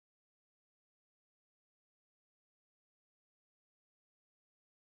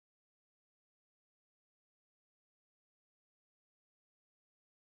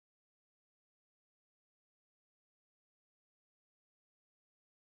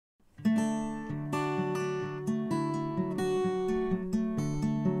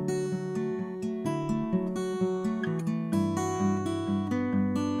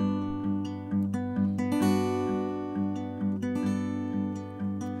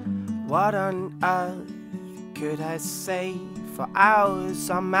What on earth could I say? For hours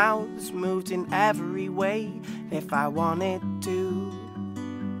our mouths moved in every way. If I wanted to,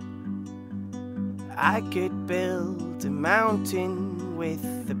 I could build a mountain with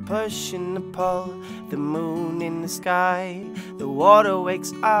the push and the pull, the moon in the sky. The water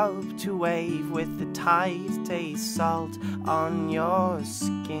wakes up to wave with the tide, taste salt on your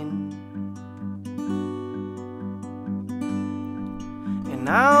skin. And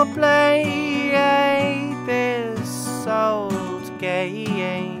I'll play this old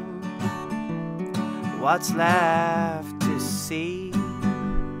game. What's left to see?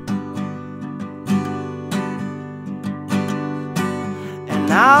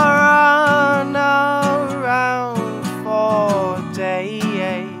 And I'll run around for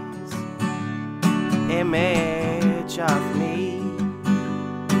days, image of me.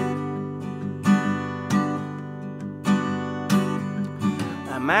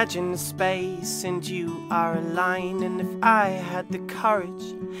 Imagine the space and you are a line. And if I had the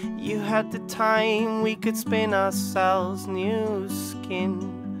courage, you had the time, we could spin ourselves new skin.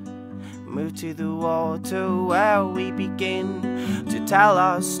 Move to the water where we begin to tell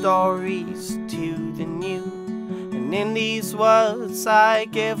our stories to the new. And in these words I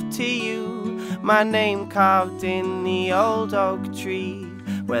give to you, my name carved in the old oak tree,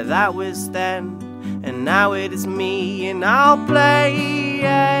 where that was then and now it is me. And I'll play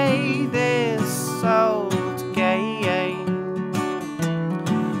this old game.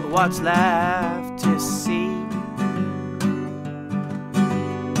 What's left to see?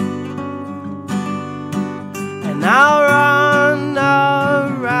 And I'll run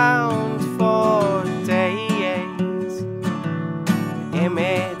around for days,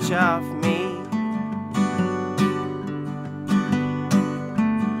 image of me.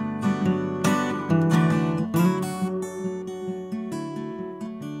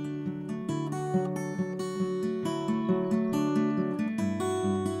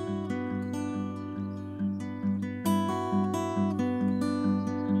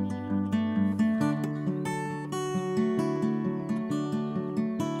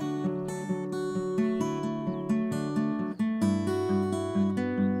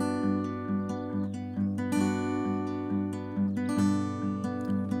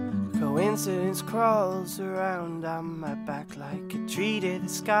 Coincidence crawls around on my back like a tree to the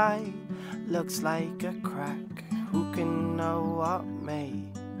sky. Looks like a crack, who can know what may?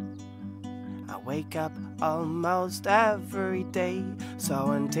 I wake up almost every day,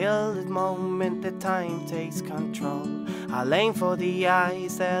 so until the moment that time takes control, I'll aim for the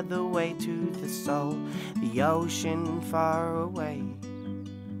eyes, they're the way to the soul, the ocean far away.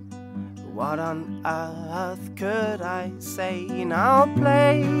 What on earth could I say? And I'll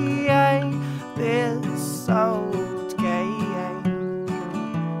play this old game.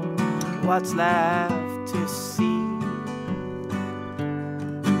 What's left to see?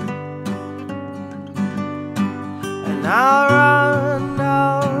 And I'll run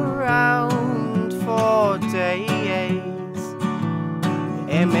around for days,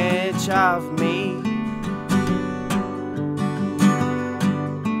 image of me.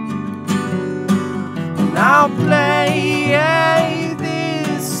 And I'll play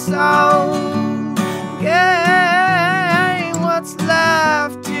this song game. What's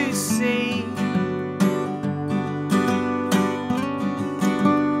left to see?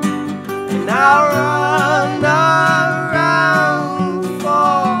 And I'll run around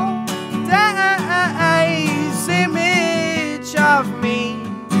for days, image of me.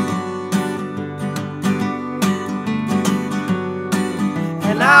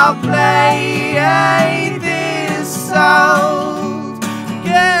 And I'll play this song